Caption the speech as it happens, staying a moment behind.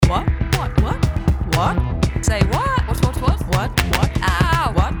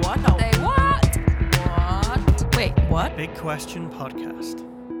Question Podcast.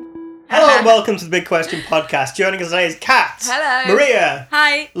 Hello and welcome to the Big Question Podcast. Joining us today is Kat. Hello. Maria.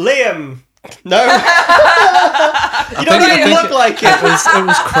 Hi. Liam. No. You don't even look like it. It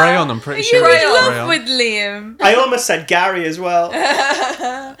was crayon, I'm pretty sure. You're in love with Liam. I almost said Gary as well.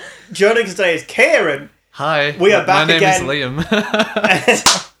 Joining us today is Kieran. Hi. We are back My name again. is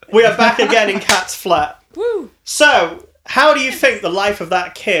Liam. We are back again in Kat's flat. Woo. So, how do you think the life of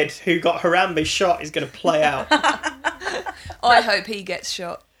that kid who got Harambe shot is going to play out? I hope he gets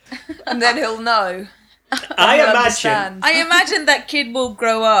shot. And then he'll know. I imagine that kid will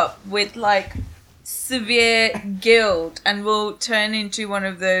grow up with like severe guilt and will turn into one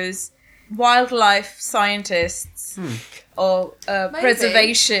of those wildlife scientists or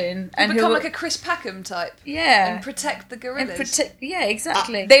preservation, and become like a Chris Packham type. Yeah, and protect the gorillas. Yeah,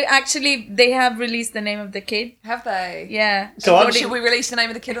 exactly. They have released the name of the kid. Have they? Yeah. Should we release the name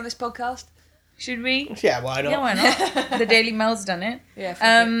of the kid on this podcast? Should we? Yeah, why not? Yeah, why not? The Daily Mail's done it.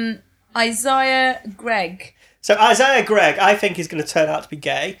 Yeah. Isaiah Gregg. So Isaiah Gregg, I think, is going to turn out to be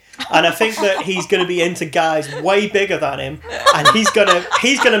gay, and I think that he's going to be into guys way bigger than him, and he's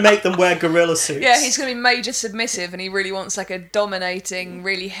gonna make them wear gorilla suits. Yeah, he's going to be major submissive, and he really wants like a dominating,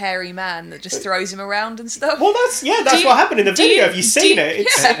 really hairy man that just throws him around and stuff. Well, that's what happened in the video. Have you seen it?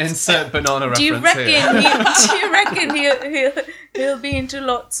 It's... Insert banana reference. Do you reckon he'll be into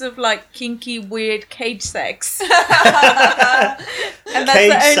lots of like kinky, weird cage sex? And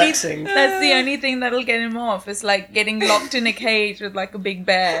that's the only thing that'll get him off. It's like getting locked in a cage with like a big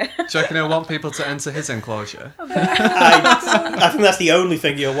bear. Do you reckon he'll want people to enter his enclosure? I think that's the only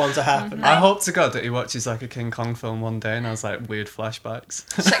thing you'll want to happen. I hope to God that he watches like a King Kong film one day and has like weird flashbacks.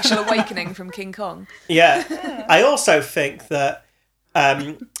 Sexual awakening from King Kong. Yeah. I also think that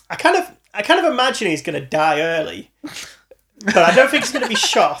I kind of imagine he's going to die early. But I don't think he's going to be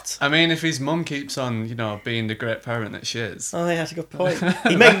shot. I mean, if his mum keeps on, being the great parent that she is. Oh, yeah, that's a good point.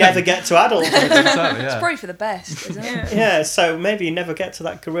 He may never get to adulthood. Exactly, yeah. It's probably for the best, isn't it? Yeah, so maybe you never get to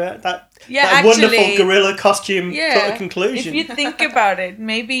that gorilla, that actually, wonderful gorilla costume sort of conclusion. If you think about it,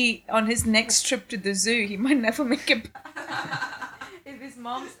 maybe on his next trip to the zoo, he might never make it back. If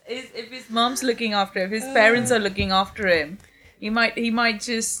his mom's looking after him, if his parents are looking after him. He might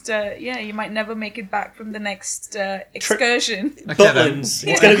just, you might never make it back from the next excursion. Okay, Butlins.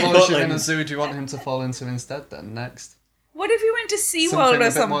 It's going to be Butlins. In a Butlins. zoo do you want him to fall into instead then, next? What if he went to SeaWorld or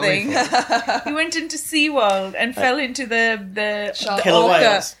something? He went into SeaWorld and fell into the Killer orca.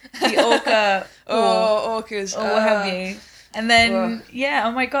 whales. The orca. Orcas. Or what have you. And then,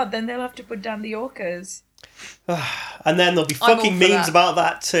 oh my God, then they'll have to put down the orcas. And then there'll be fucking memes about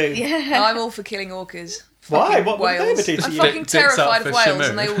that too. Yeah. I'm all for killing orcas. Why? What would they ever do to I'm you? fucking terrified of Dicks out whales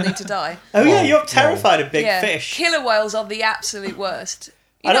for and they all need to die. Oh yeah, you're terrified of big fish. Killer whales are the absolute worst.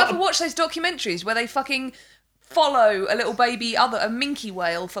 You ever watch those documentaries where they fucking follow a little baby, a minke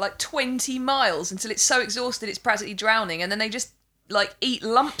whale for like 20 miles until it's so exhausted it's practically drowning, and then they just like eat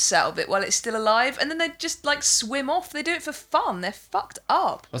lumps out of it while it's still alive, and then they just like swim off. They do it for fun. They're fucked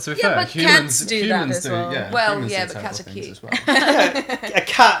up. Well, to be fair, but humans cats do that as well. Yeah, Well, humans yeah, do but cats are terrible things cute. as well. A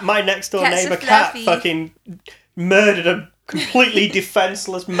cat, my next door Cats neighbour are cat, fluffy. fucking murdered a completely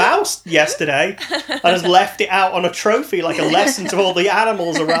defenceless mouse yesterday and has left it out on a trophy like a lesson to all the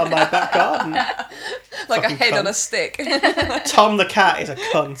animals around my back garden. Like Fucking a head cunt. on a stick. Tom the cat is a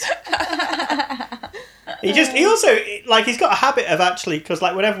cunt. He also, like, he's got a habit of actually, because,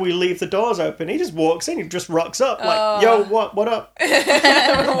 like, whenever we leave the doors open, he just walks in, he just rocks up, like, yo, what up?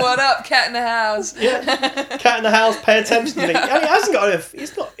 What up, cat in the house? Yeah, cat in the house, pay attention to me. And he hasn't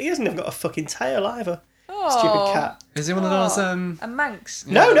even got a fucking tail either. Stupid cat. Is he one of those... A Manx.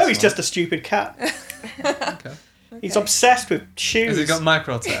 No, he's just a stupid cat. Okay. He's obsessed with shoes. Has he got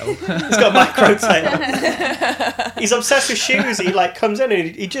micro tail? He's got a micro tail. He's obsessed with shoes. He like comes in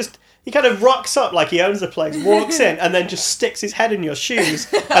and he kind of rocks up like he owns the place, walks in and then just sticks his head in your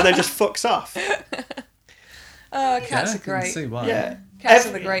shoes and then just fucks off. Oh, cats are I can great. see why. Yeah. Cats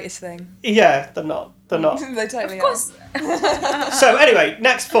are the greatest thing. Yeah, they're not. They totally Of course. So anyway,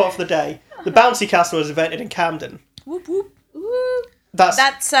 next thought for the day. The bouncy castle was invented in Camden. Whoop whoop.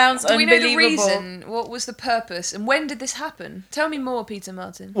 That sounds Do we unbelievable. know the reason? What was the purpose? And when did this happen? Tell me more, Peter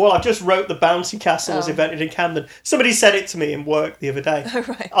Martin. Well, I just wrote the bouncy castle was invented in Camden. Somebody said it to me in work the other day. Oh,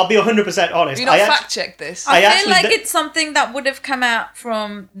 right. I'll be 100% honest. Have you not fact-checked this? I feel like it's something that would have come out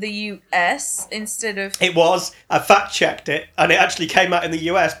from the US instead of... It was. I fact-checked it, and it actually came out in the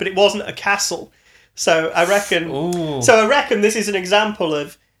US, but it wasn't a castle. So I reckon... Ooh. So I reckon this is an example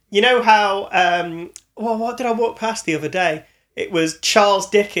of... You know how... what did I walk past the other day? It was Charles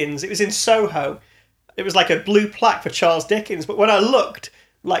Dickens. It was in Soho. It was like a blue plaque for Charles Dickens. But when I looked,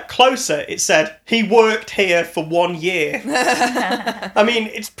 like closer, it said he worked here for 1 year. I mean,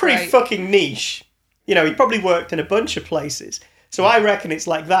 it's pretty fucking niche. You know, he probably worked in a bunch of places. So I reckon it's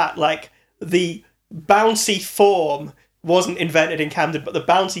like that. Like, the bouncy form wasn't invented in Camden, but the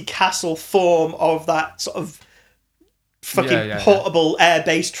bouncy castle form of that sort of fucking portable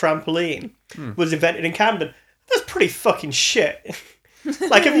air-based trampoline was invented in Camden. That's pretty fucking shit.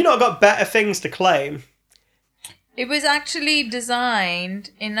 Like, have you not got better things to claim? It was actually designed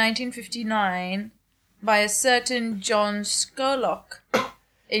in 1959 by a certain John Skurlock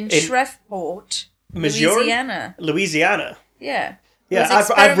in Shreveport, Missouri? Louisiana. Yeah. Yeah,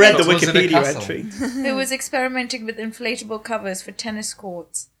 I've read the Wikipedia entry. Who was experimenting with inflatable covers for tennis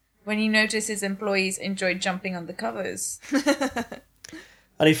courts when he noticed his employees enjoyed jumping on the covers.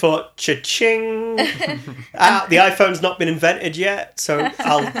 And he thought, cha-ching! The iPhone's not been invented yet, so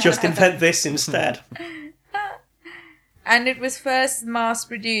I'll just invent this instead. And it was first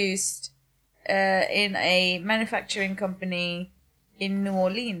mass-produced in a manufacturing company in New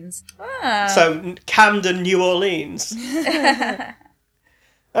Orleans. So, Camden, New Orleans.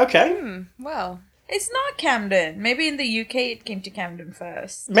 Okay. Well, it's not Camden. Maybe in the UK it came to Camden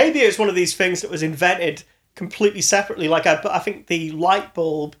first. Maybe it's one of these things that was invented completely separately. Like, I think the light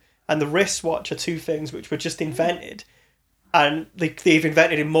bulb and the wristwatch are two things which were just invented. And they've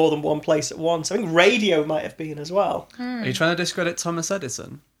invented in more than one place at once. I think radio might have been as well. Are you trying to discredit Thomas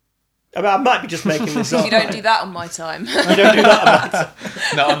Edison? I mean, I might be just making this up. you don't do that on my time. You don't do that on my time.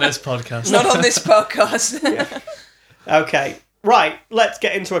 Not on this podcast. Not on this podcast. Yeah. Okay. Right, let's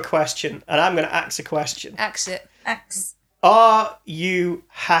get into a question, and I'm going to ask a question. Axe it. Axe. Are you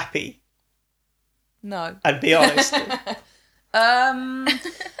happy? No. And be honest.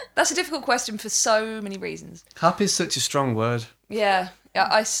 That's a difficult question for so many reasons. Happy is such a strong word. Yeah,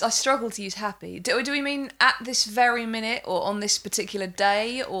 I struggle to use happy. Do we mean at this very minute, or on this particular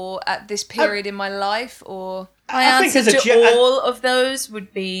day, or at this period in my life, or... My answer to all of those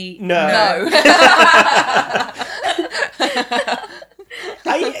would be no.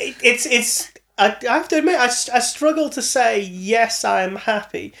 I have to admit, I struggle to say, yes, I am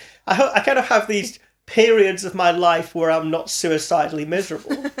happy. I kind of have these periods of my life where I'm not suicidally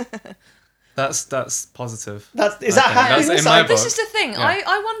miserable. That's positive. Is that happiness? That's in my book. This is the thing. Yeah.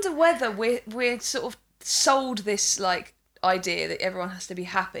 I wonder whether we're sort of sold this like idea that everyone has to be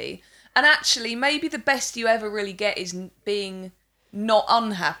happy, and actually maybe the best you ever really get is being not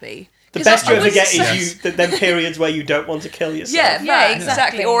unhappy. The best you ever get is them periods where you don't want to kill yourself. Yeah,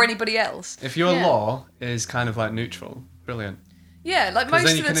 exactly. Or anybody else. If your law is kind of like neutral, brilliant. Yeah, like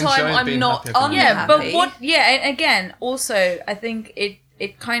most of the time I'm not unhappy. Yeah, but and again, also, I think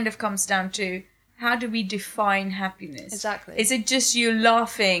it kind of comes down to how do we define happiness? Exactly. Is it just you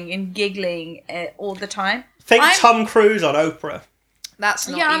laughing and giggling all the time? Think Tom Cruise on Oprah. That's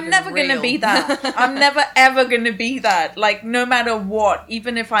not I'm never real. gonna be that. I'm never ever gonna be that. Like, no matter what,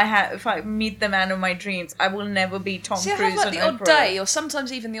 even if I meet the man of my dreams, I will never be Tom Cruise. I have like on the Oprah. odd day, or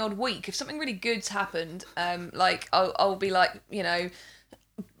sometimes even the odd week. If something really good's happened, like I'll be like, you know,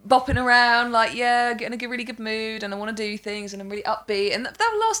 bopping around, like getting a really good mood, and I want to do things, and I'm really upbeat, and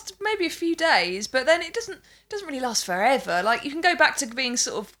that'll last maybe a few days, but then it doesn't really last forever. Like, you can go back to being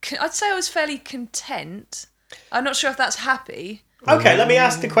sort of, I'd say I was fairly content. I'm not sure if that's happy. Okay, let me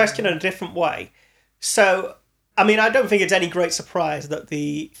ask the question in a different way. So, I mean, I don't think it's any great surprise that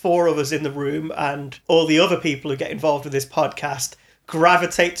the four of us in the room and all the other people who get involved with this podcast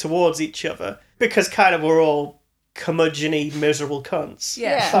gravitate towards each other, because kind of we're all curmudgeon-y, miserable cunts.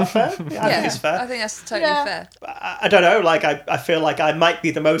 Yeah. Is that fair? I think it's fair. I think that's totally fair. I don't know, like, I feel like I might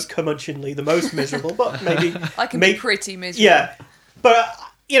be the most curmudgeonly, the most miserable, but maybe... I can be pretty miserable. Yeah, but...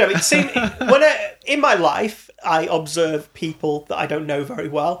 You know, it seems in my life, I observe people that I don't know very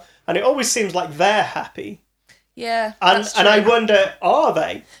well, and it always seems like they're happy. Yeah, and I wonder, are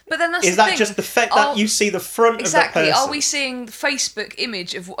they? But then that's is that just the fact that you see the front of the person? Exactly. Are we seeing the Facebook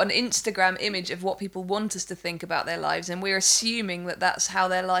image of an Instagram image of what people want us to think about their lives, and we're assuming that that's how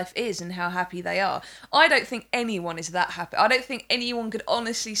their life is and how happy they are? I don't think anyone is that happy. I don't think anyone could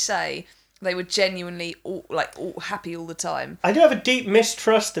honestly say they were genuinely all happy all the time. I do have a deep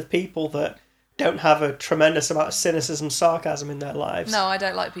mistrust of people that don't have a tremendous amount of cynicism, sarcasm in their lives. No, I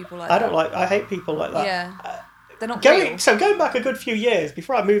don't like people like that. I hate people like that. Yeah. They're not real. So going back a good few years,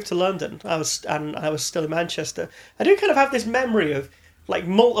 before I moved to London, I was still in Manchester, I do kind of have this memory of like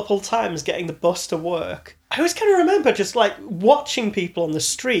multiple times getting the bus to work. I always kind of remember just like watching people on the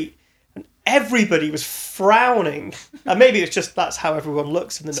street, and everybody was frowning. And maybe it's just that's how everyone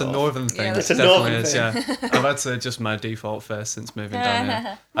looks in the It's north. a northern thing. Yeah, It it's a definitely northern is, thing. yeah. I've had to adjust my default face since moving down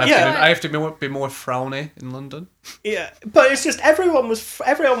here. Yeah. I have to be more frowny in London. Yeah, but it's just everyone was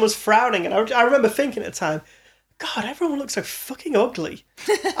frowning, and I remember thinking at the time, God, everyone looks so fucking ugly.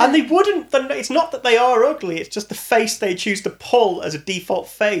 And they wouldn't. It's not that they are ugly. It's just the face they choose to pull as a default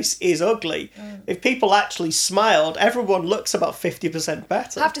face is ugly. If people actually smiled, everyone looks about 50%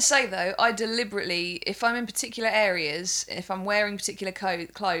 better. I have to say though, I deliberately, if I'm in particular areas, if I'm wearing particular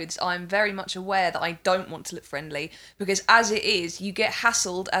clothes, I'm very much aware that I don't want to look friendly, because as it is, you get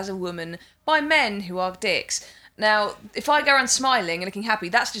hassled as a woman by men who are dicks. Now, if I go around smiling and looking happy,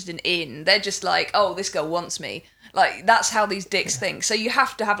 that's just an in. They're just like, oh, this girl wants me. Like, that's how these dicks think. So you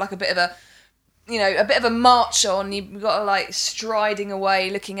have to have like a bit of a march on. You've got to like striding away,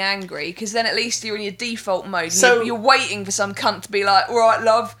 looking angry, because then at least you're in your default mode. And So- you're waiting for some cunt to be like, all right,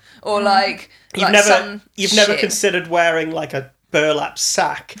 love, or You've never considered wearing like a burlap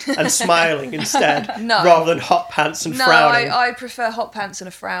sack and smiling instead, No. rather than hot pants and No, frowning. I prefer hot pants and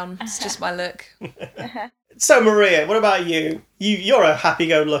a frown. It's just my look. So Maria, what about you? You're a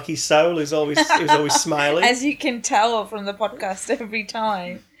happy-go-lucky soul who's always smiling. As you can tell from the podcast every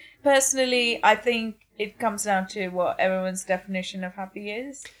time. Personally, I think it comes down to what everyone's definition of happy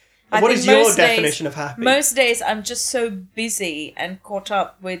is. What is your definition of happy? Most days I'm just so busy and caught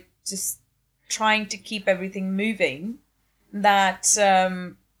up with just trying to keep everything moving that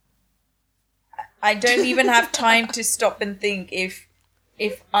I don't even have time to stop and think if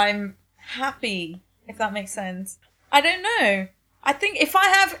I'm happy, if that makes sense. I don't know. I think if I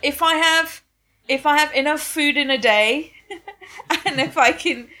have enough food in a day and if I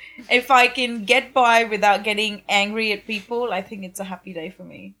can get by without getting angry at people, I think it's a happy day for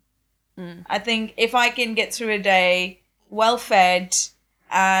me. I think if I can get through a day well fed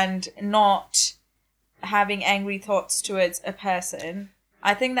and not having angry thoughts towards a person,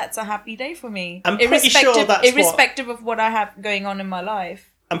 I think that's a happy day for me. I'm pretty sure that's irrespective of what I have going on in my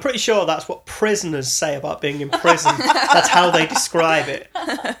life. I'm pretty sure that's what prisoners say about being in prison. That's how they describe it.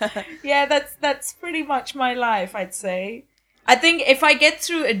 Yeah, that's pretty much my life, I'd say. I think if I get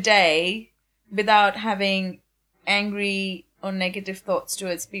through a day without having angry or negative thoughts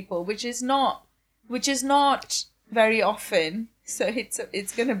towards people, which is not very often, so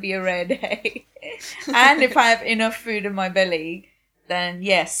it's gonna be a rare day. And if I have enough food in my belly, then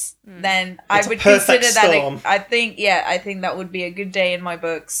yes, then It's I a would perfect consider storm. that. I think that would be a good day in my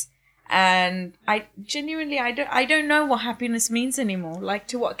books. And I genuinely, I don't know what happiness means anymore. Like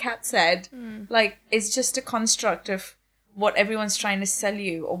to what Kat said, like it's just a construct of what everyone's trying to sell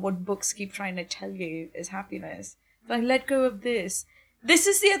you or what books keep trying to tell you is happiness. Like, let go of this. This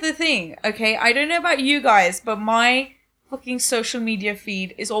is the other thing, okay? I don't know about you guys, but my fucking social media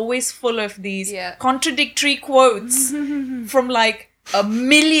feed is always full of these contradictory quotes from like a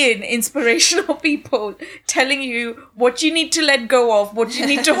million inspirational people telling you what you need to let go of, what you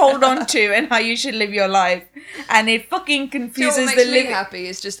need to hold on to, and how you should live your life. And it fucking confuses what makes me happy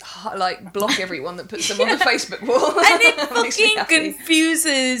is just like block everyone that puts them on the Facebook wall. And it Makes me fucking happy.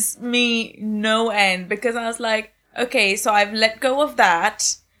 confuses me no end, because I was like, okay, so I've let go of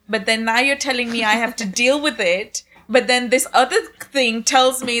that, but then now you're telling me I have to deal with it, but then this other thing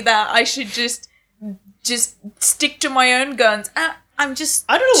tells me that I should just stick to my own guns. I'm just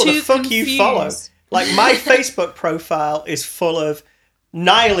I don't know what the fuck confused. you follow. Like, my Facebook profile is full of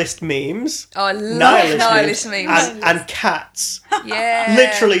nihilist memes. Oh, I love nihilist memes. And cats. Yeah.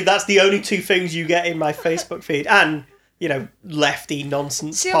 Literally, that's the only two things you get in my Facebook feed. And, you know, lefty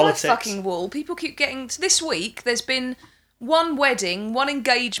nonsense See, politics. on my fucking wall, people keep getting... This week, there's been one wedding, one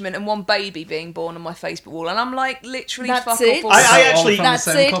engagement, and one baby being born on my Facebook wall, and I'm like, literally, That's fuck it? off. I actually... From the That's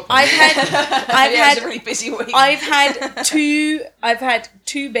same it. couple. I've It's a had really busy week. I've had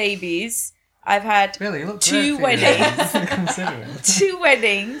two babies. I've had Really, you look two great for your weddings. age, considering. Two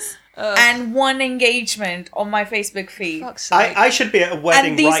weddings and one engagement on my Facebook feed. Fuck's sake. I should be at a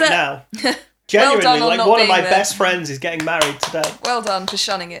wedding these right are- now. Genuinely, Well done on like not one of being my there. best friends is getting married today. Well done for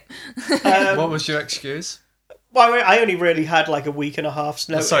shunning it. What was your excuse? Well, I only really had like a week and a half's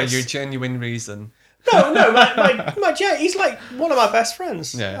Oh, notice. sorry, your genuine reason. No, yeah, he's like one of my best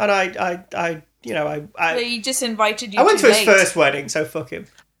friends. Yeah. And I So he just invited you. I went too to his late. first wedding, so fuck him.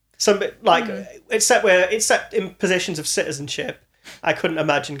 Except in positions of citizenship, I couldn't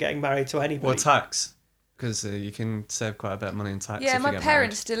imagine getting married to anybody. Well, tax. Because you can save quite a bit of money in tax. Yeah, if my you get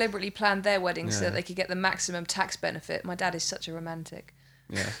parents deliberately planned their wedding so Yeah. that they could get the maximum tax benefit. My dad is such a romantic.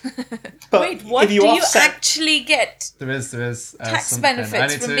 Yeah. But Wait, what? if you Do offset, you actually get? There is Tax something. benefits I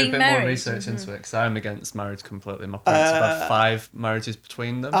need from to do a being bit married. more research into it because I'm against marriage completely. My parents have had 5 marriages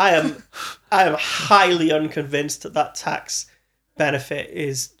between them. I am highly unconvinced that tax benefit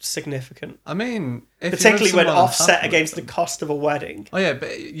is significant, I mean, if particularly you're when with someone offset happy against with the them- cost of a wedding. Oh yeah,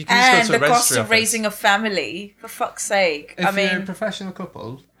 but you can And just go the to a cost registry of office. raising a family, for fuck's sake. If I you're a mean, professional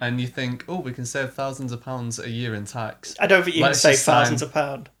couple and you think, oh, we can save thousands of pounds a year in tax, I don't think you can Let's save just sign- thousands of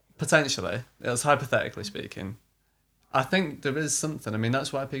pounds. potentially, it's hypothetically speaking, I think there is something. I mean,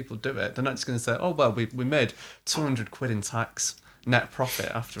 that's why people do it. They're not just going to say, oh, well, we made 200 quid in tax net profit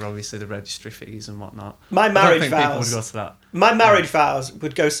after obviously the registry fees and whatnot. My I don't marriage think people would vows. go to that. My marriage vows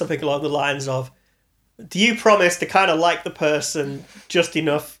would go something along the lines of, do you promise to kind of like the person just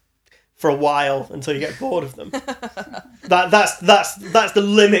enough for a while until you get bored of them? That's the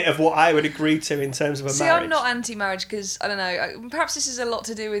limit of what I would agree to in terms of a marriage. I'm not anti-marriage because, I don't know, perhaps this is a lot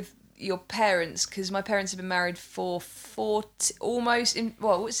to do with your parents, because my parents have been married for 40, almost,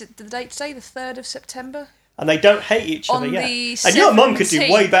 what was it, the date today? The 3rd of September? And they don't hate each other On yet. the And your mum could do 17th.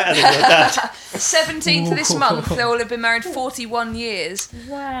 way better than your dad. 17th of this month, they will have been married 41 years.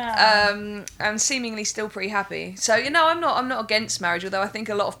 wow. And seemingly still pretty happy. So, I'm not against marriage, although I think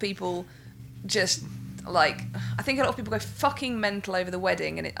a lot of people just, I think a lot of people go fucking mental over the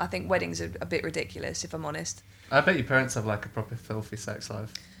wedding, and I think weddings are a bit ridiculous, if I'm honest. I bet your parents have like a proper filthy sex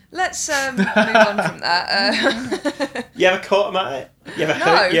life. Let's move on from that. You ever caught them at it?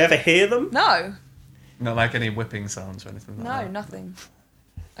 No. You ever hear them? No, Not like any whipping sounds or anything like that. nothing.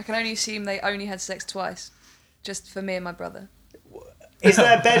 I can only assume they only had sex twice, just for me and my brother. Is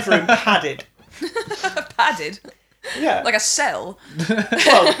their bedroom padded? Padded, Yeah. like a cell. Well,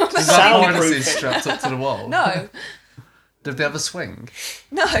 Is that harnesses soundproof. strapped up to the wall? No, Did they have a swing?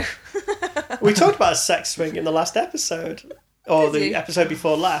 no. We talked about a sex swing in the last episode. Or Did the you? episode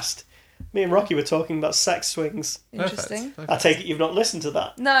before last. Me and Rocky were talking about sex swings. Interesting. Perfect. I take it you've not listened to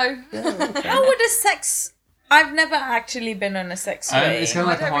that. No. How would a sex? I've never actually been on a sex swing. It's kind of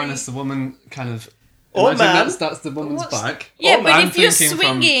I like a don't harness. The woman kind of. Or Imagine man. that's the woman's What's- back. Yeah, Oh, but I'm if you're thinking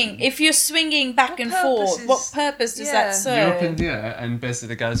from- swinging back What and purpose forth, is- what purpose does Yeah. that serve? You're up in the air, and basically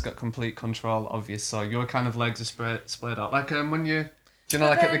the guy's got complete control of you, so your kind of legs are splayed out. Like when you, do you know,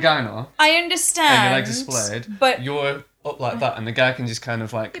 But like at the gyno, I understand. and your legs are splayed, but you're up like that, and the guy can just kind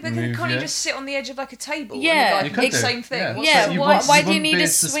of like Yeah, but then move can't you. you just sit on the edge of like a table? Yeah, and You the could guy, do. same thing. Yeah, What's Yeah, the- You why- wouldn't- why you do you wouldn't need be a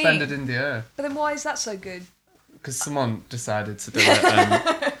swing? suspended in the air But then why is that so good? because someone decided to do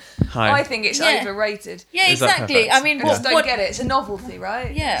it. Hi. I think it's Yeah. overrated. yeah, Is that exactly. perfect? I mean, I just what, don't get it. It's a novelty,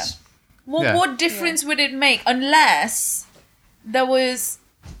 right? Yeah. It's- Yeah. What difference would it make unless there was?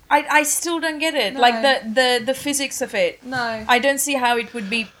 I still don't get it. No. Like the physics of it. No. I don't see how it would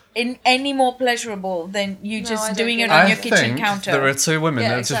be in any more pleasurable than you No, I just don't doing get it it. on I your kitchen think counter. there are 2 women Yeah,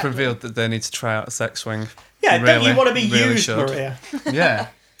 that have just exactly. revealed that they need to try out a sex swing. Yeah, don't Really, you want to be really used, should. Maria? Yeah.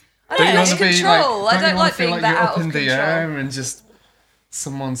 I Don't don't you know, it's want to be control. like? I don't you like want to feel being like that you're out up of in the control. air and just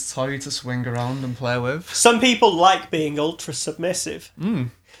someone's toy to swing around and play with? Some people like being ultra submissive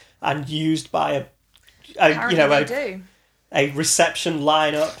and used by a Apparently they do. a reception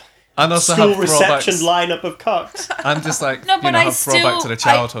lineup, And also school have reception throwbacks. lineup of cocks. And just like No, but I have throwback still- to the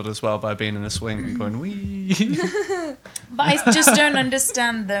childhood as well by being in a swing and going wee. But I just don't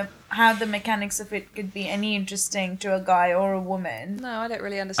understand how the mechanics of it could be any interesting to a guy or a woman. No, I don't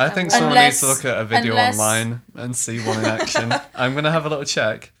really I understand. think why. someone Unless- needs to look at a video unless- online and see one in action. I'm gonna have a little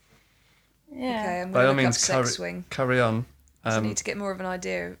check. Yeah. Okay, I'm By going all to look up means, sex swing. carry on. 'Cause I need to get more of an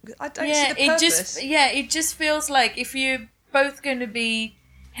idea. I don't see Yeah, the purpose. it just feels like if you're both going to be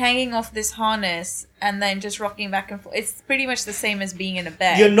hanging off this harness and then just rocking back and forth, it's pretty much the same as being in a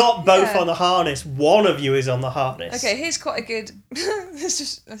bed. You're not both Yeah. on the harness. One of you is on the harness. Okay, here's quite a good. This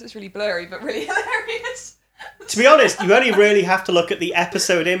is really blurry, but really hilarious. To be honest, you only really have to look at the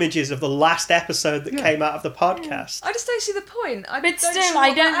episode images of the last episode that came out of the podcast. I just don't see the point. I But don't see still, what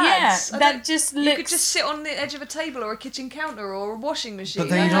I don't. that Yeah, adds. I that don't- just You looks. could just sit on the edge of a table or a kitchen counter or a washing machine. But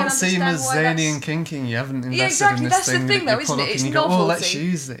then you I don't see him as understand why zany that's- and kinky. You haven't invested Yeah, exactly. in this That's the thing. thing, that though, you isn't pull it? up It's and you go, oh, let's novelty.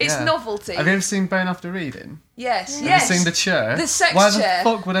 use it. It's yeah. novelty. Have you ever seen Burn After Reading? Yes, Have yes. you seen the chair? The sex Why chair. the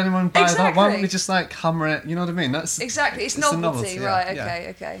fuck would anyone buy that? Why Exactly. don't we just like hammer it? You know what I mean? That's Exactly, it's a novelty, yeah, right? yeah.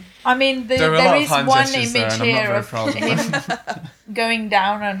 Okay. I mean, There are a there lot of is hand one gestures there, image and I'm not here very of proud of him going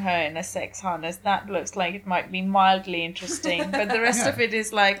down on her in a sex harness. That looks like it might be mildly interesting, but the rest Yeah. of it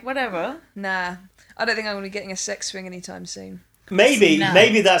is like whatever. Nah, I don't think I'm going to be getting a sex swing anytime soon. Maybe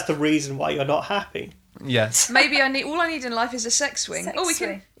No. that's the reason why you're not happy. Yes. Maybe all I need in life is a sex swing. Sex Oh, you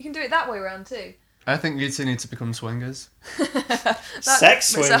swing. can do it that way around too. I think you two need to become swingers.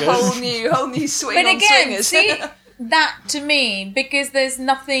 Sex It's swingers. a whole new swing But on again, swingers. see, that to me, because there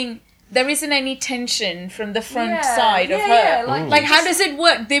isn't any tension from the front side of her. Yeah, like how does it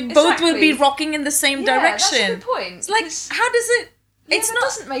work? They both will be rocking in the same direction. That's a good point. It's like, how does it...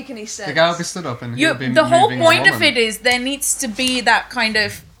 doesn't make any sense. The guy will be stood up and he'll be the whole moving point the of woman. it is there needs to be that kind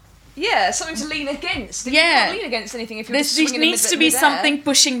of... Yeah, something to lean against. You Yeah. can't lean against anything if you're There just swinging needs to be something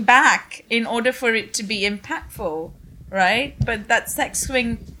pushing back in order for it to be impactful, right? But that sex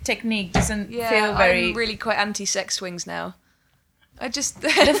swing technique doesn't feel very... I'm really quite anti-sex swings now. I just...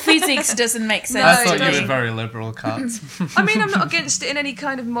 The physics doesn't make sense. I thought to you me. were very liberal, Kat. I mean, I'm not against it in any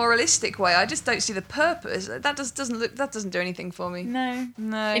kind of moralistic way. I just don't see the purpose. That doesn't do anything for me. No.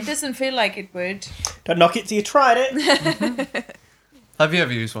 No. It doesn't feel like it would. Don't knock it till you tried it. Have you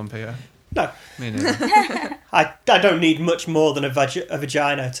ever used one, Peter? No. Me neither. I don't need much more than a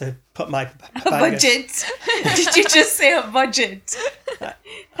vagina to put my A budget. Did you just say a budget?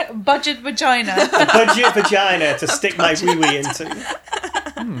 Budget vagina. A budget vagina to stick my wee-wee into.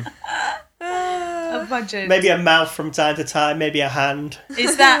 A budget. Maybe a mouth from time to time, maybe a hand.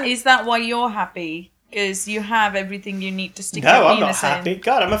 Is that why you're happy? Because you have everything you need to stick your No, I'm not penis happy. in.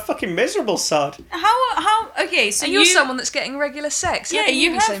 God, I'm a fucking miserable sod. How okay, so and you're someone that's getting regular sex. Yeah, How can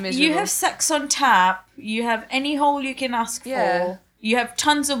you be so have miserable? sex on tap, you have any hole you can ask Yeah. for, you have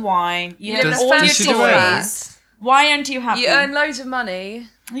tons of wine, you live have in Does- a all does your she do it? toys. Why aren't you happy? You earn loads of money.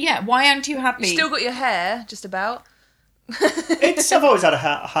 Yeah, why aren't you happy? You still got your hair, just about. I've always had a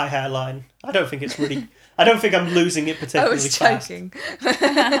high hairline. I don't think I'm losing it I particularly was fast. joking.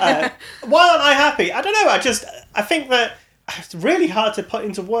 Why aren't I happy? I don't know. I think that it's really hard to put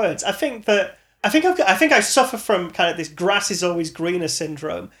into words. I think I suffer from kind of this grass is always greener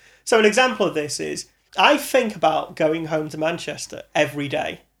syndrome. So an example of this is I think about going home to Manchester every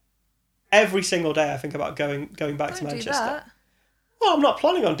day. Every single day I think about going back to Don't do Manchester. that. Well, I'm not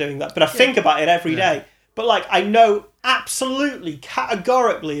planning on doing that, but I think about it every day. But like, I know absolutely,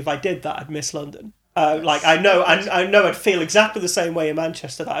 categorically, if I did that, I'd miss London. I know I'd feel exactly the same way in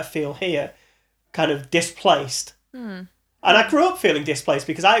Manchester that I feel here, kind of displaced. And I grew up feeling displaced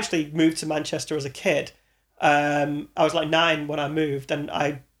because I actually moved to Manchester as a kid. I was like 9 when I moved, and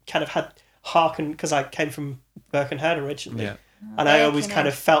I kind of had hearkened because I came from Birkenhead originally. Yeah. And I always kind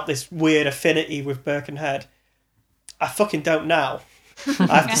of felt this weird affinity with Birkenhead. I fucking don't now.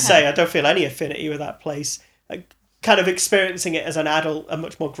 I have to say, I don't feel any affinity with that place. Like, kind of experiencing it as an adult, a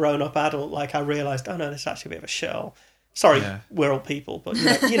much more grown-up adult, like I realised, oh no, this is actually a bit of a shithole. Sorry, we're all people, but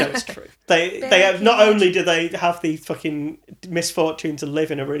you know it's true. They have, not only do they have the fucking misfortune to live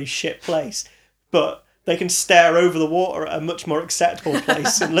in a really shit place, but they can stare over the water at a much more acceptable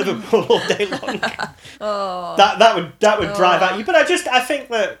place in Liverpool all day long. That would drive at you. But I think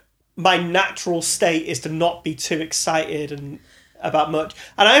that my natural state is to not be too excited and about much.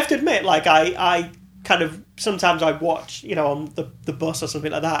 And I have to admit, like I kind of sometimes I watch, on the bus or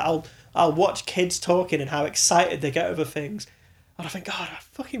something like that. I'll watch kids talking and how excited they get over things. And I think, God, I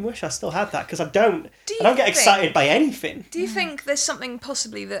fucking wish I still had that, because I don't get excited by anything. Do you think there's something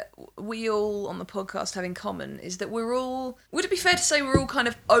possibly that we all on the podcast have in common, is that we're all... Would it be fair to say we're all kind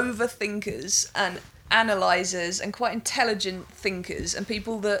of overthinkers and analysers and quite intelligent thinkers, and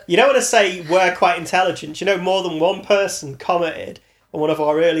people that... You don't want to say we're quite intelligent. More than one person commented on one of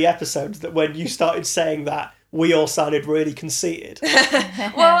our early episodes that when you started saying that, we all sounded really conceited.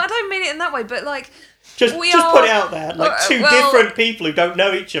 Well, I don't mean it in that way, but like... Just put it out there. Like two different people who don't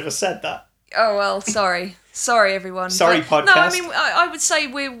know each other said that. Oh, well, sorry. Sorry, everyone. Sorry, podcast. No, I mean, I would say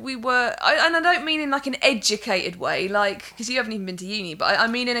we were... and I don't mean in like an educated way, like... Because you haven't even been to uni, but I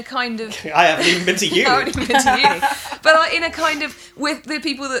mean in a kind of... I haven't even been to uni. I haven't even been to uni. But like, in a kind of... With the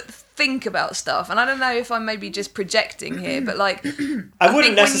people that think about stuff. And I don't know if I'm maybe just projecting here, but like... I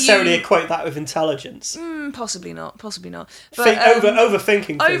wouldn't necessarily equate that with intelligence. Possibly not. But,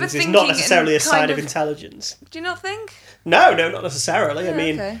 overthinking things is not necessarily a sign of intelligence. Do you not think? No, not necessarily. Yeah, I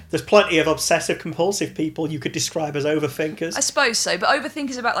mean, there's plenty of obsessive-compulsive people you could describe as overthinkers. I suppose so, but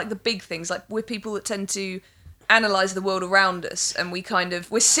overthinkers about like the big things. Like, we're people that tend to analyse the world around us, and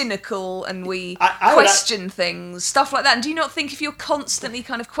we're cynical, and we question things, stuff like that. And do you not think if you're constantly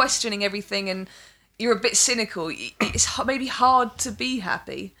kind of questioning everything and you're a bit cynical, it's maybe hard to be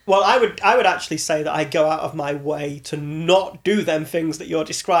happy? Well, I would actually say that I go out of my way to not do them things that you're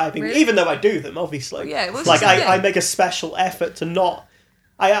describing, really? Even though I do them, obviously. Yeah, well, like I make a special effort to not.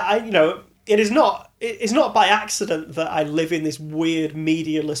 It's not by accident that I live in this weird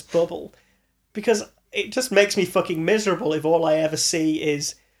medialess bubble, because it just makes me fucking miserable if all I ever see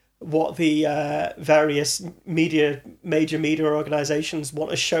is what the various major media organisations want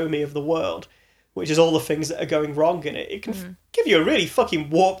to show me of the world, which is all the things that are going wrong in it. It can give you a really fucking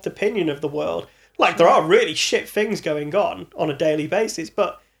warped opinion of the world. Like, there are really shit things going on a daily basis,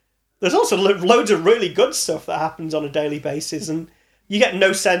 but there's also loads of really good stuff that happens on a daily basis, and you get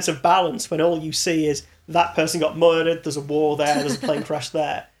no sense of balance when all you see is that person got murdered, there's a war there's a plane crash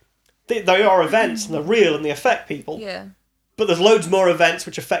there. They are events, and they're real, and they affect people. Yeah. But there's loads more events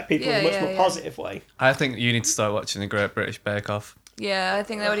which affect people in a much more positive way. I think you need to start watching the Great British Bake Off. Yeah, I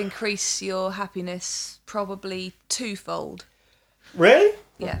think that would increase your happiness probably twofold. Really?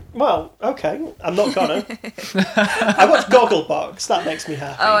 Yeah. Well, okay. I'm not gonna. I watch Gogglebox. That makes me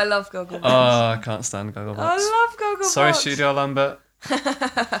happy. Oh, I love Gogglebox. Oh, I can't stand Gogglebox. I love Gogglebox. Sorry, Studio Lambert.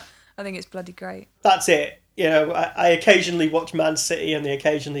 I think it's bloody great. That's it. You know, I occasionally watch Man City and they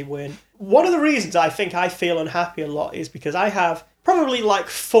occasionally win. One of the reasons I think I feel unhappy a lot is because I have probably like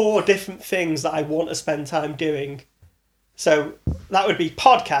 4 different things that I want to spend time doing. So that would be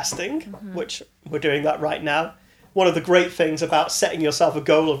podcasting, which we're doing that right now. One of the great things about setting yourself a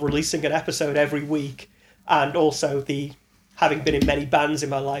goal of releasing an episode every week, and also the having been in many bands in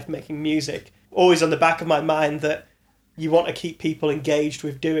my life making music, always on the back of my mind that you want to keep people engaged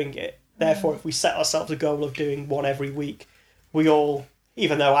with doing it. Therefore, if we set ourselves a goal of doing one every week, we all,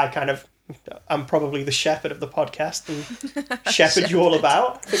 even though I'm probably the shepherd of the podcast and shepherd you all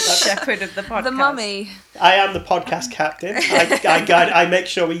about. I think that's Shepherd of the podcast. The mummy. I am the podcast captain. I make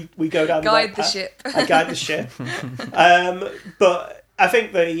sure we go down the right path. Ship. I guide the ship. But I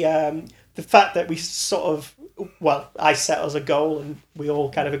think the fact that we sort of, I set as a goal and we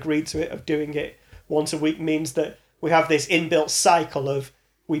all kind of agreed to it of doing it once a week means that we have this inbuilt cycle of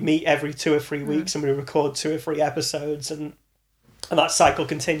we meet every 2 or 3 weeks and we record 2 or 3 episodes and that cycle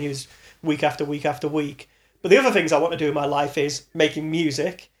continues week after week after week. But the other things I want to do in my life is making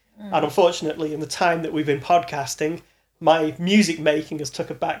music. And unfortunately, in the time that we've been podcasting, my music making has took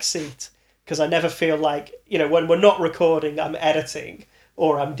a back seat because I never feel like, when we're not recording, I'm editing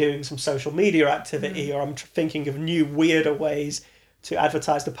or I'm doing some social media activity or I'm thinking of new, weirder ways to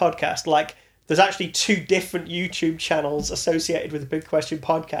advertise the podcast. Like, there's actually 2 different YouTube channels associated with the Big Question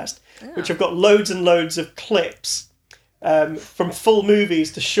podcast, which have got loads and loads of clips from full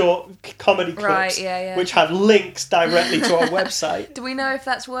movies to short comedy clips, which have links directly to our website. Do we know if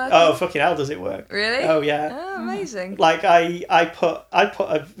that's working? Oh, fucking hell, does it work? Really? Oh, yeah. Oh, amazing. Like, I put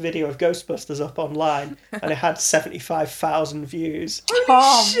a video of Ghostbusters up online, and it had 75,000 views.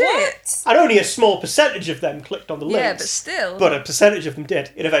 Holy shit! And only a small percentage of them clicked on the links. Yeah, but still. But a percentage of them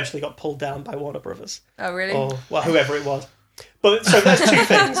did. It eventually got pulled down by Warner Brothers. Oh, really? Or, whoever it was. But so there's 2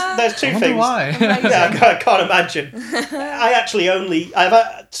 things. There's 2 things. Why? Yeah, I can't imagine.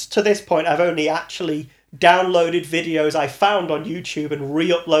 To this point, I've only actually downloaded videos I found on YouTube and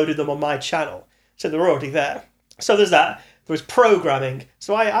re-uploaded them on my channel. So they're already there. So there's that. There's programming.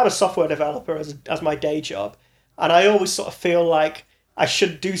 So I'm a software developer as my day job. And I always sort of feel like I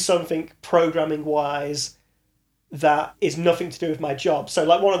should do something programming-wise that is nothing to do with my job. So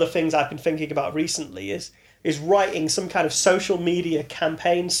like one of the things I've been thinking about recently is writing some kind of social media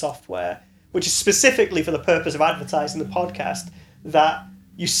campaign software, which is specifically for the purpose of advertising the podcast, that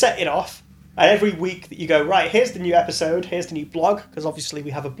you set it off, and every week that you go, right, here's the new episode, here's the new blog, because obviously we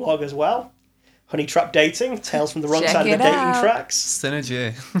have a blog as well, Honey Trap Dating, Tales from the Wrong Side of the Dating Tracks.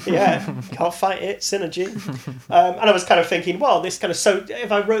 Synergy. Yeah, can't fight it, synergy. And I was kind of thinking, well,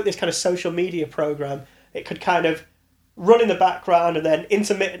 if I wrote this kind of social media program, it could kind of run in the background and then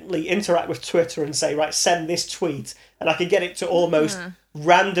intermittently interact with Twitter and say, right, send this tweet. And I could get it to almost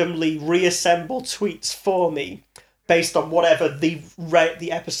randomly reassemble tweets for me based on whatever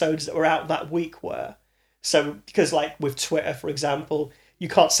the episodes that were out that week were. So, because like with Twitter, for example, you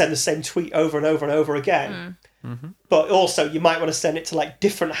can't send the same tweet over and over and over again. But also you might want to send it to like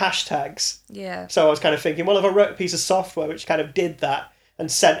different hashtags. Yeah. So I was kind of thinking, well, if I wrote a piece of software which kind of did that, and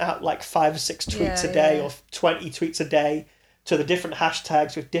sent out like 5 or 6 tweets a day or 20 tweets a day to the different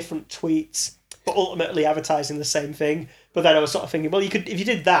hashtags with different tweets, but ultimately advertising the same thing. But then I was sort of thinking, well, if you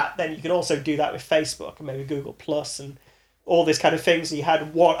did that, then you could also do that with Facebook and maybe Google Plus and all this kind of things. So you had a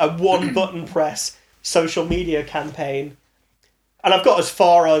one button press social media campaign. And I've got as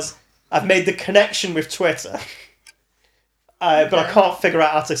far as I've made the connection with Twitter, but I can't figure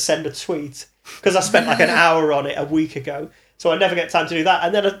out how to send a tweet because I spent like an hour on it a week ago. So I never get time to do that.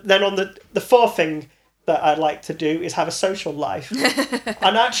 And then on the 4th thing that I'd like to do is have a social life.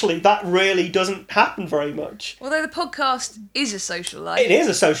 And actually, that really doesn't happen very much. Although the podcast is a social life. It is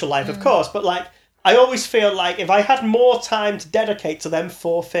a social life, of course. But like, I always feel like if I had more time to dedicate to them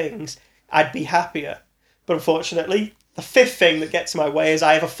 4 things, I'd be happier. But unfortunately, the 5th thing that gets in my way is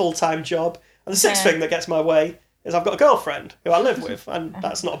I have a full-time job. And the 6th thing that gets in my way is I've got a girlfriend who I live with. And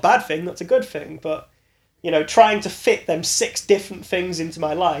that's not a bad thing. That's a good thing. But trying to fit them 6 different things into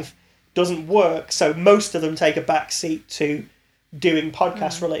my life doesn't work. So most of them take a back seat to doing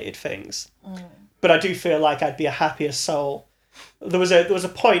podcast related things. But I do feel like I'd be a happier soul. There was a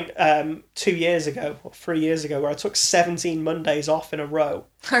point 2 years ago or 3 years ago where I took 17 Mondays off in a row.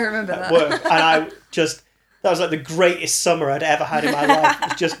 I remember at that. work, and that was like the greatest summer I'd ever had in my life. It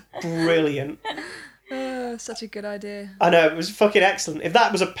was just brilliant. Such a good idea. I know, it was fucking excellent. If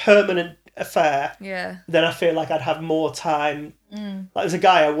that was a permanent affair, Yeah. then I feel like I'd have more time. Like there's a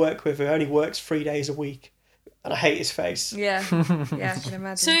guy I work with who only works 3 days a week, and I hate his face. Yeah. Yeah, I can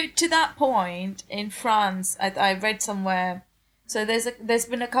imagine. So to that point, in France, I read somewhere. So there's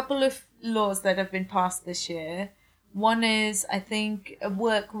been a couple of laws that have been passed this year. One is, I think, a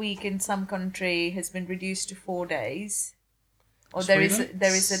work week in some country has been reduced to 4 days. Or there is a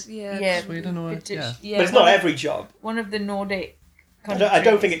Yeah, Sweden or But it's not every job. One of the Nordic countries. I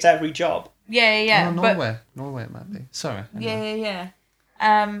don't think it's every job. Yeah. Oh, Norway. Norway it might be. Sorry. Yeah.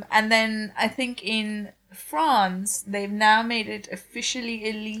 And then I think in France, they've now made it officially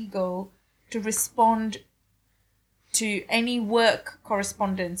illegal to respond to any work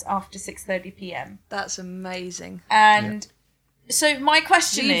correspondence after 6:30 p.m. That's amazing. And so my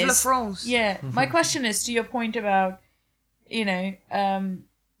question Vive la is... France. Yeah, my question is, to your point about,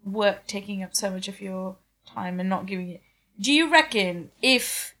 work taking up so much of your time and not giving it... Do you reckon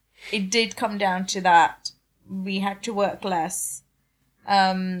if it did come down to that, we had to work less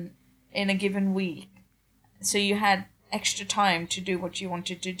in a given week, so you had extra time to do what you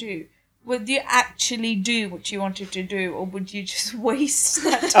wanted to do, would you actually do what you wanted to do, or would you just waste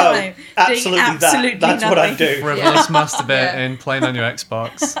that time absolutely, doing absolutely that's nothing? what I do. Frivolous masturbating, playing on your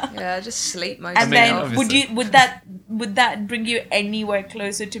Xbox. Yeah, just sleep most And of the then time. would that bring you anywhere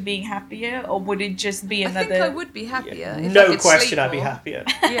closer to being happier, or would it just be I another... think I would be happier. If I No could question sleep I'd be more. happier.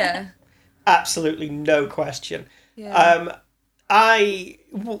 Yeah. Absolutely no question. Yeah.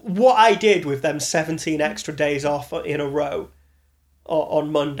 What I did with them 17 extra days off in a row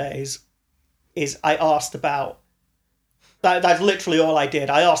on Mondays is I asked about... That's literally all I did.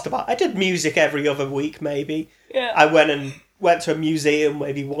 I did music every other week, maybe. Yeah. I went to a museum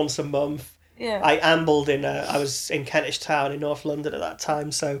maybe once a month. Yeah. I ambled I was in Kentish Town in North London at that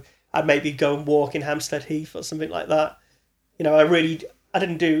time, so I'd maybe go and walk in Hampstead Heath or something like that. I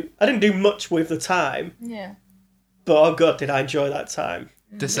didn't do much with the time. Yeah. But oh god, did I enjoy that time.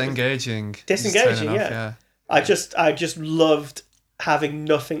 Disengaging. Disengaging, Just turning off, yeah. I just loved having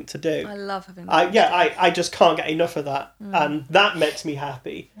nothing to do. I love having I just can't get enough of that. And that makes me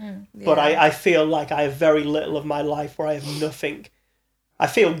happy. But I feel like I have very little of my life where I have nothing. I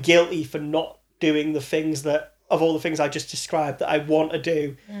feel guilty for not doing the things of all the things I just described that I want to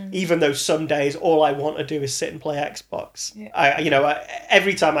do, even though some days all I want to do is sit and play Xbox. Yeah.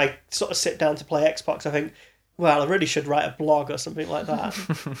 Every time I sort of sit down to play Xbox, I think, well, I really should write a blog or something like that.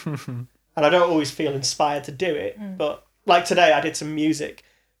 And I don't always feel inspired to do it, but like today I did some music.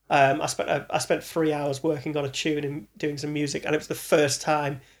 I spent 3 hours working on a tune and doing some music, and it was the first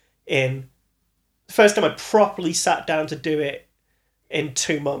time I properly sat down to do it in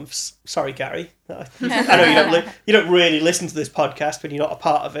 2 months. Sorry, Gary. I know you don't really listen to this podcast when you're not a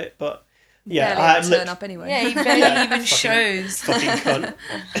part of it, but yeah, barely ever turn up anyway. Yeah, he barely even shows. Fucking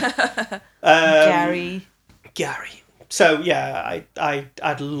cunt. Gary. So yeah,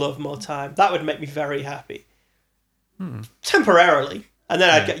 I'd love more time. That would make me very happy. Temporarily, and then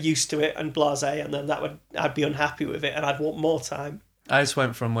I'd get used to it and blasé, and then I'd be unhappy with it, and I'd want more time. I just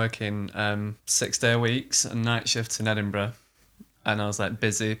went from working 6-day weeks and night shifts in Edinburgh, and I was like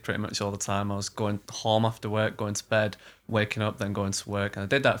busy pretty much all the time. I was going home after work, going to bed, waking up, then going to work, and I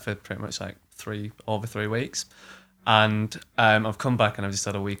did that for pretty much like over 3 weeks. And I've come back and I've just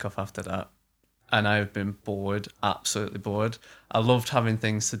had a week off after that, and I've been bored, absolutely bored. I loved having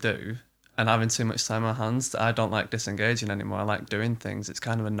things to do and having too much time on my hands. I don't like disengaging anymore. I like doing things. It's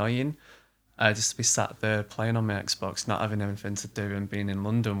kind of annoying just to be sat there playing on my Xbox, not having anything to do, and being in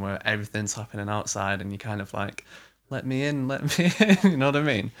London where everything's happening outside and you kind of like, let me in, you know what I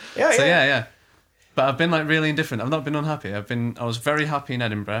mean? Yeah. But I've been like really indifferent. I've not been unhappy. I was very happy in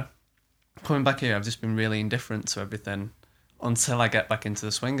Edinburgh. Coming back here, I've just been really indifferent to everything until I get back into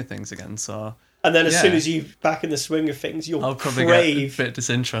the swing of things again. So, and then as soon as you're back in the swing of things, I'll probably crave. get a bit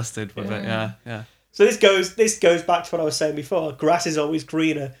disinterested with it. Yeah. So this goes back to what I was saying before. Grass is always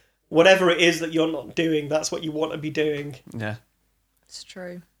greener. Whatever it is that you're not doing, that's what you want to be doing. Yeah. It's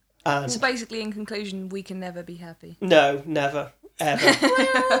true. And So basically, in conclusion, we can never be happy. no, never, ever.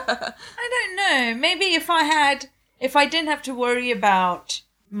 I don't know. Maybe if I didn't have to worry about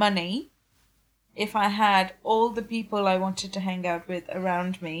money, if I had all the people I wanted to hang out with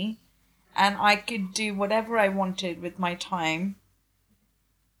around me, and I could do whatever I wanted with my time,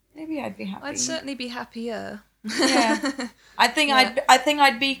 maybe I'd be happy. I'd certainly be happier. Yeah, I think Yeah.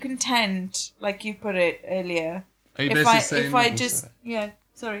 I'd be content, like you put it earlier. Are you basically saying? If I just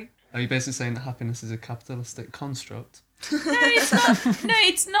sorry. Are you basically saying that happiness is a capitalistic construct? No, it's not. No,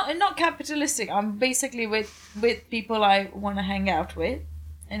 it's not capitalistic. I'm basically with people I want to hang out with,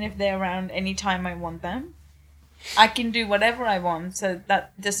 and if they're around anytime I want them, I can do whatever I want. So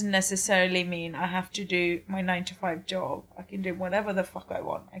that doesn't necessarily mean I have to do my 9-to-5 job. I can do whatever the fuck I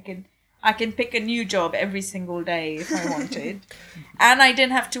want. I can pick a new job every single day if I wanted, and I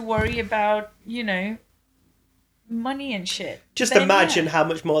didn't have to worry about money and shit. Just imagine how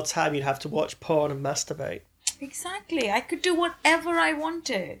much more time you'd have to watch porn and masturbate. Exactly. I could do whatever I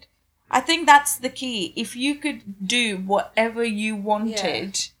wanted. I think that's the key. If you could do whatever you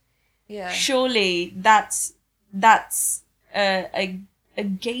wanted, surely that's a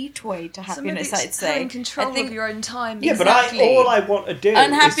gateway to happiness, I'd say. Having control of your own time. Yeah, exactly. but all I want to do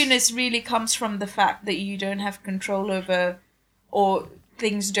Unhappiness really comes from the fact that you don't have control over, or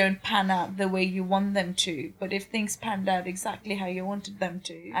things don't pan out the way you want them to. But if things panned out exactly how you wanted them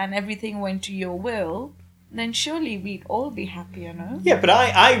to, and everything went to your will, then surely we'd all be happier, no? Yeah, but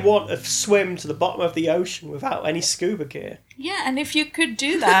I want to swim to the bottom of the ocean without any scuba gear. Yeah, and if you could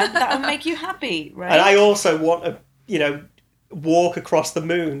do that, that would make you happy, right? And I also want to, walk across the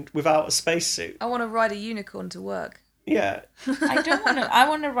moon without a spacesuit. I want to ride a unicorn to work. Yeah. I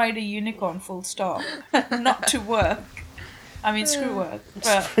want to ride a unicorn, full stop. Not to work. I mean, screw work.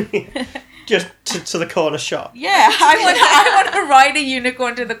 But Just to the corner shop. yeah, I want to ride a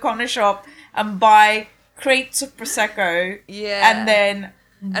unicorn to the corner shop and buy crates of prosecco. Yeah. And then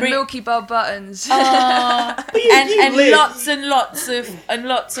And Milky Bar buttons. and lots and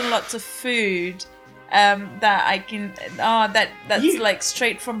lots of food. That I can. That's like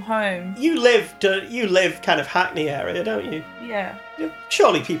straight from home. You live kind of Hackney area, don't you? Yeah.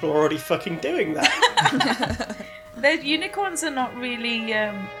 Surely people are already fucking doing that. The unicorns are not really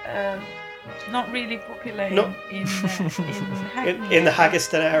popular in Hackney. in the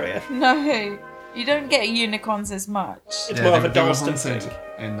Haggerston area. No, you don't get unicorns as much. It's more of a they were Dalston hunted thing.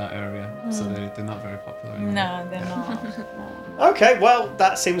 in that area, so they're not very popular anymore. No, they're not. No. Okay, well,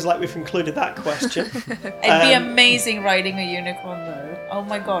 that seems like we've concluded that question. It'd be amazing riding a unicorn, though. Oh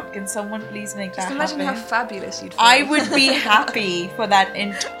my god, can someone please make that Just imagine happen? how fabulous you'd feel. I would be happy for that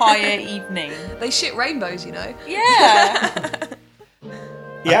entire evening. They shit rainbows, you know. Yeah.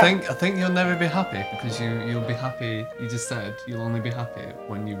 Yeah. I think you'll never be happy because you'll be happy. You just said you'll only be happy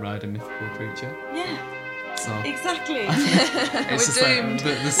when you ride a mythical creature. Yeah. So Exactly. it's just doomed.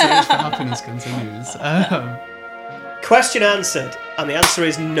 like the search for happiness continues. Question answered, and the answer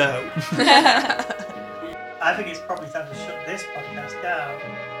is no. I think it's probably time to shut this podcast down.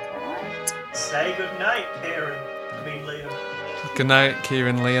 Say good night, Liam. Good night,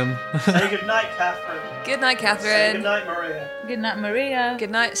 Kieran, Liam. Say good night, Catherine. Good night, Say Catherine. good night, Maria. Good night, Maria.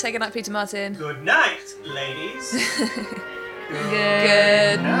 Good night. Say good night, Peter Martin. Good night, ladies.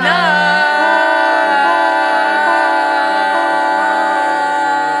 Good night.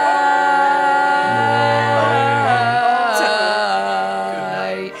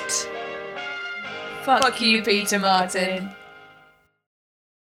 Fuck you, Peter Martin.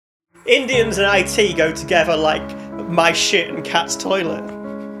 Indians and IT go together like my shit and cat's toilet.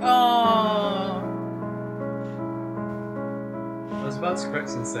 Oh. I was about to correct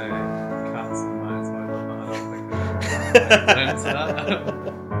and say cats and mice, but I don't think into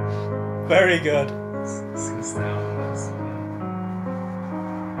that. Very good. It's gonna stay out of this.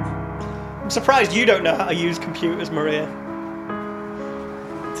 I'm surprised you don't know how to use computers, Maria.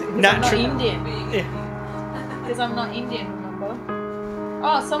 I'm not Indian. Yeah. Because I'm not Indian, remember?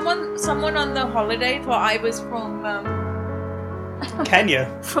 Oh, someone on the holiday thought I was from Kenya.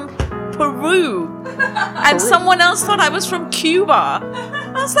 from Peru, and someone else thought I was from Cuba.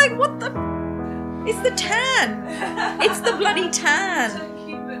 I was like, what the? It's the tan. It's the bloody tan.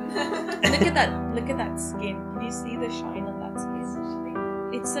 Look at that. Look at that skin. Can you see the shine on that skin?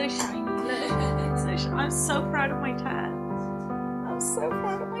 It's so shiny. Look. It's so shiny. I'm so proud of my tan. I'm so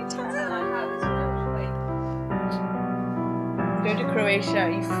proud of my tan. Go to Croatia,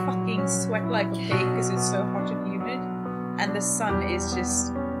 you fucking sweat like a pig because it's so hot and humid, and the sun is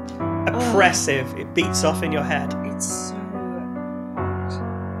just Oppressive. It beats off in your head. it's so hot.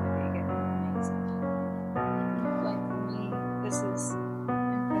 There you go. Amazing. Like for me, this is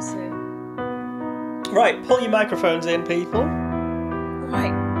impressive. Right, pull your microphones in, people.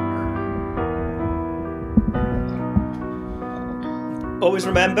 Right. Always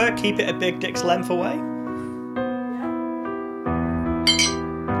remember, keep it a big dick's length away.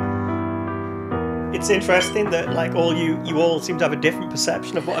 it's interesting that like you all seem to have a different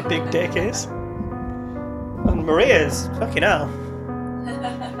perception of what a big dick is. And Maria's fucking hell.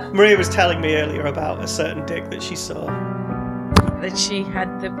 Maria was telling me earlier about a certain dick that she saw. That she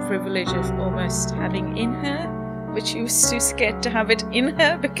had the privilege of almost having in her, but she was too scared to have it in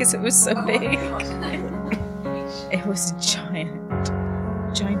her because it was so big. It was a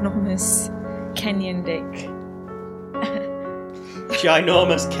ginormous Kenyan dick.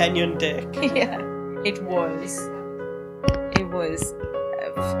 Ginormous Kenyan dick. Yeah, it was. Fucking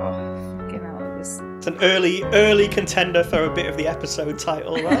hell, it was. It's an early contender for a bit of the episode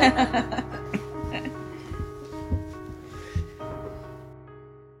title, right?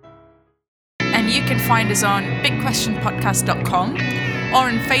 And you can find us on bigquestionpodcast.com or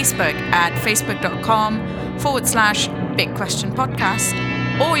on Facebook at facebook.com/bigquestionpodcast,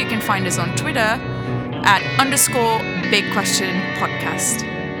 or you can find us on Twitter at _bigquestionpodcast.